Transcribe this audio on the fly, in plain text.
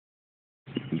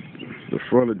The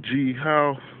front of G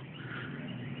house.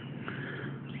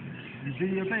 You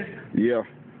videotape? Yeah.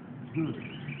 Good.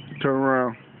 Turn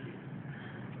around.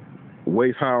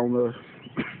 Waist high on the.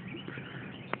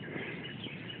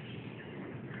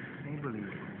 Can't believe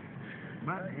it.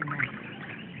 But,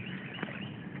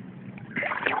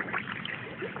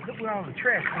 look where all the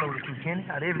trash floated to, Kenny.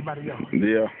 Out of everybody else.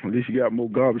 Yeah, at least you got more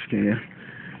garbage can.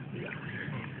 Yeah.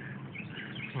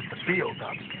 It's the field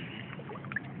garbage can.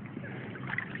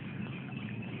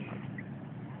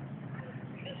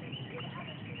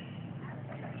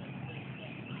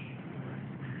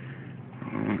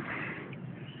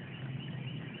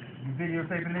 You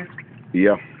videotaping this?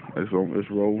 Yeah, it's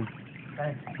rolling.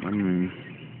 Thank you.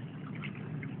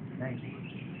 Thank you.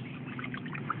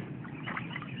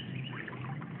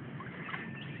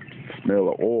 Smell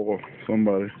of oil.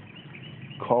 Somebody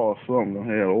called something that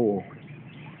had oil.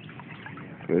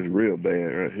 It's real bad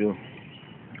right here.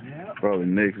 Yeah. Probably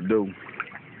next door.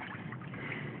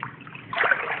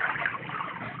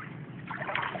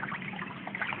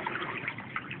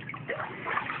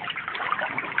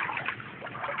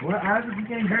 Well, Isaac, you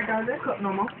can't drink out of that cup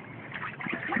no more.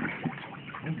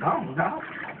 It's gone, dog.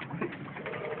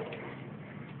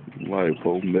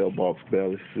 Lipo, mailbox,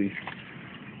 barely see.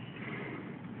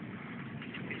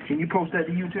 Can you post that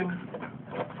to YouTube?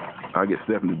 I'll get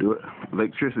Stephanie to do it.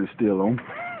 Electricity's still on.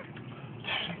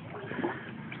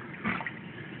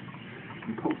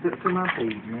 You post that to my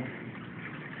page, man.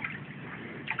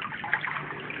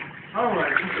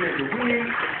 Alright, you said the wig.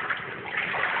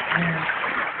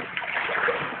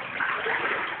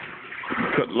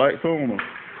 Cut the lights on.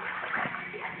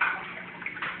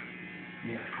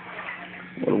 Yeah.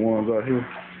 What are the ones out here?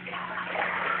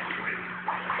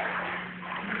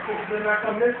 Then I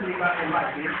come this week, I can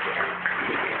like this.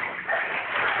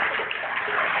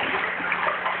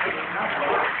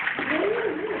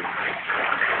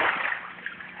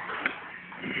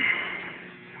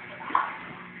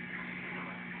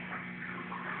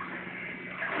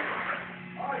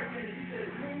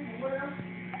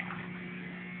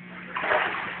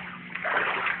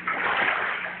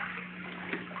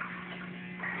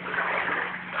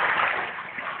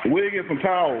 We'll get some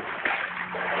towels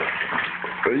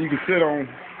that you can sit on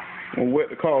and wet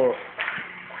the car up.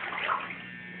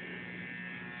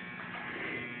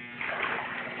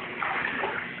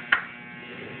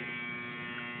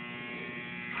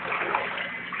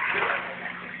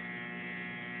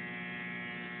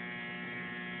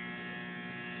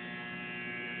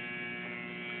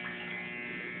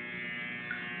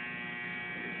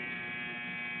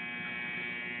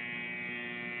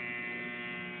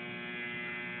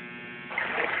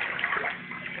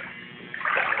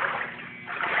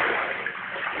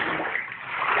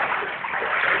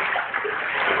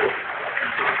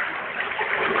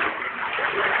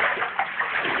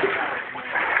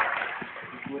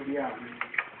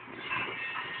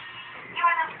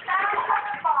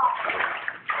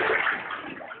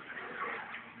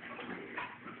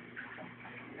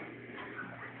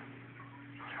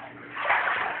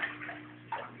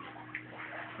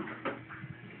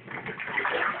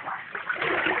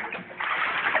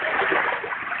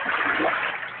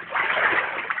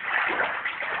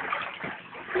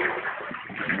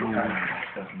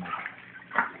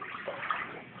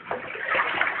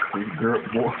 Girl,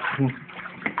 boy.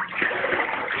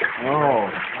 Oh.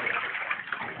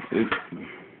 It.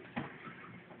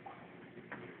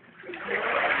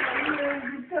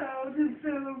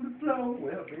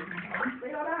 Well, baby, you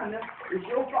stay down there. It's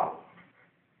your fault.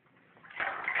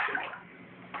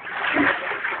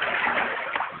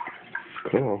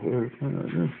 Cut off everything like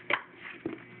this.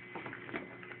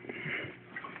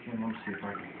 Let me see if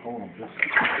I can hold on just.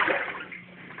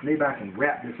 Maybe I can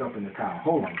wrap this up in the towel.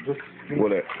 Hold on, just. What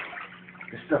that?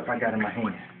 The stuff I got in my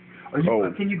hand.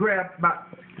 Oh. Can you grab about?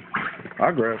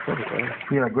 I grab something.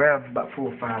 Yeah, grab about 4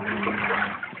 or 5 of them.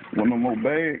 One no more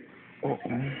bag. Oh.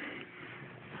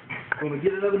 Want to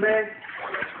get another bag?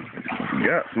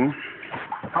 Got some.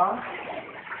 Huh?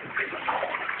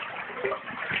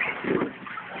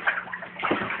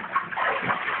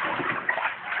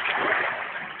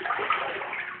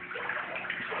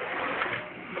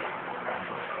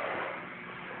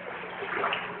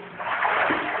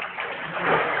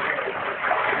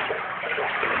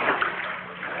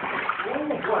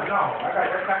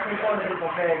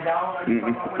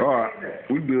 All right,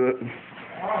 we good.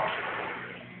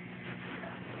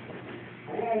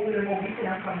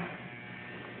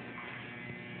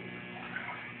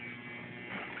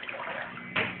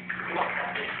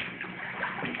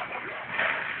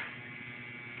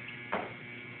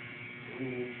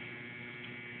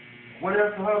 What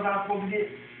else the hell am I supposed to get?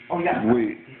 Oh, you got it.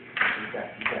 Wait. You got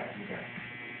it.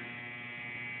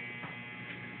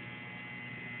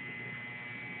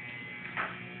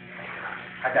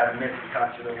 I got a message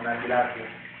to though when I get out of here.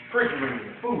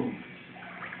 Refrigerator, food.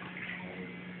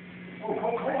 Oh,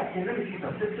 hold on, Ken. Let me see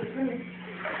some. Let me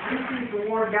see if the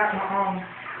water got my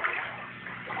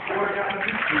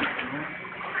deep freezer, man.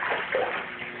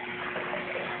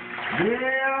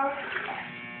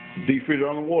 Yeah. Deep freezer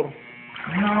on the water.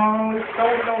 No,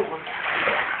 throw it over.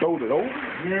 Throw it over?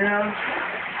 Yeah.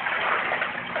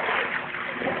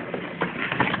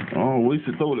 Oh, we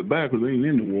should throw it back because it ain't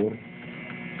in the water.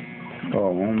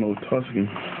 Oh, I don't know, Tuscan.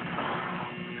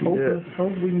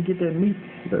 Hope we can get that meat.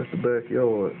 That's the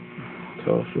backyard.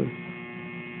 Tulsa.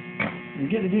 You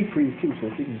get the deep freeze too, so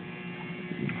she can.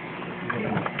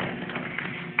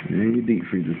 And your deep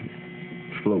freezer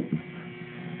floating.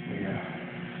 Yeah.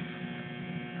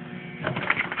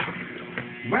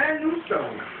 Brand new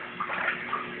stove.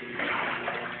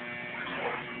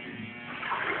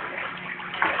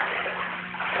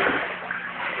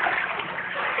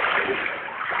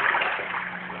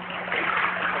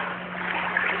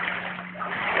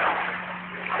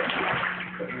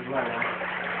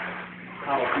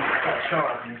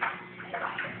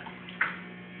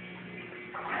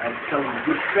 I told him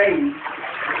good fade.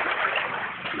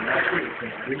 That's it.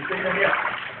 Didn't say that yet.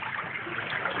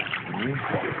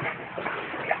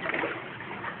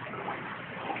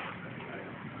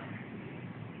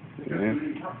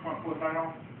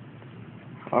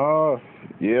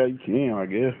 Yeah, you can, I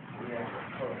guess.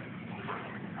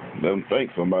 Let them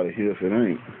think somebody here if it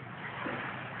ain't.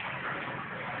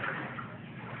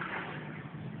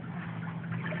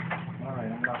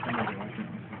 Alright, I'm not gonna do it.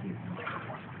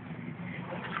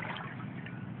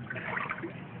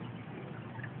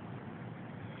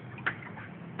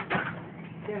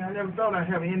 Yeah, I never thought I'd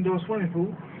have an indoor swimming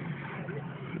pool.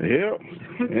 Yep.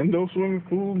 Indoor swimming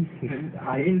pool.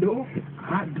 Indoor?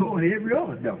 Outdoor every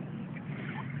other though.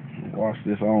 Watch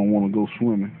this, I don't want to go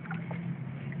swimming.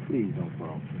 Please don't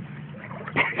fall.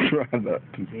 Try not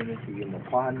to. Kenny, to get my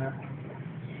partner.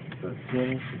 So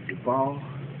Kenny, if you fall,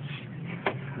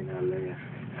 and I laugh.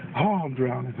 Oh, I'm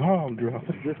drowning. Oh, I'm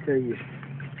drowning. Just tell you,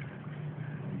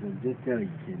 Kenny,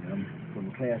 I'm from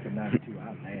the class of 92, I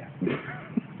laugh.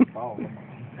 Fall,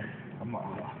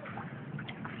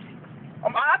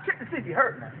 I'll check to see if you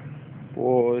hurt now.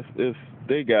 Boy,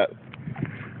 they got.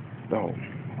 Oh,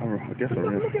 I guess I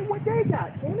read. Look at what they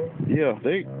got, Kenny. Yeah,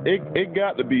 it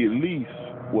got to be at least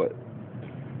what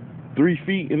 3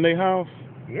 feet in their house.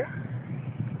 Yeah.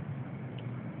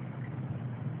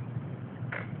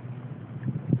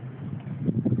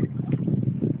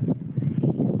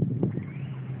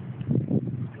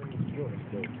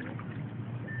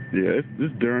 Yeah,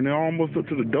 it's darn near almost up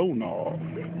to the doorknob.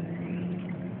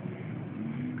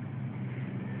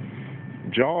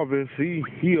 Jarvis, he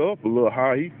up a little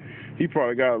high. He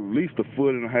probably got at least 1.5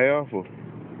 feet or.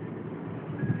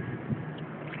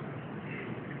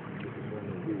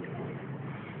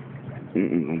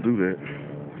 Don't do that.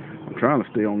 I'm trying to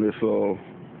stay on this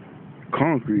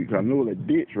concrete. 'Cause I know that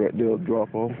ditch right there will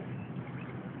drop off.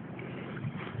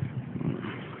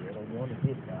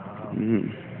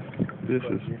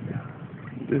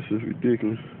 This is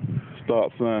ridiculous.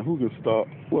 Stop sign. Who can stop?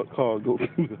 What car go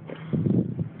through there?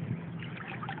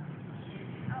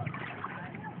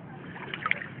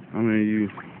 I mean,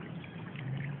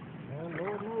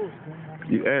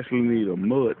 you actually need a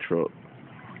mud truck.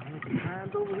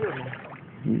 Over here, man.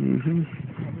 Mm-hmm.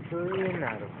 I'm gonna turn in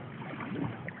now, though.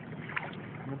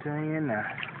 I'm gonna turn in now.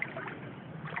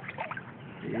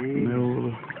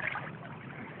 No.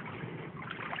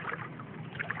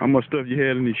 How much stuff you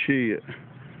had in the shed?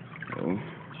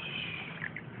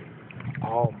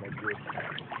 Oh my goodness.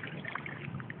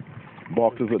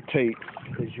 Boxes of tape.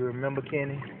 Because you remember,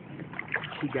 Kenny?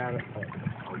 She got a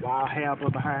wild helper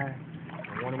behind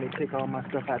and wanted me to take all my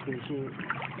stuff out to the shed.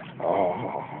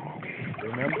 Oh.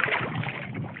 Remember?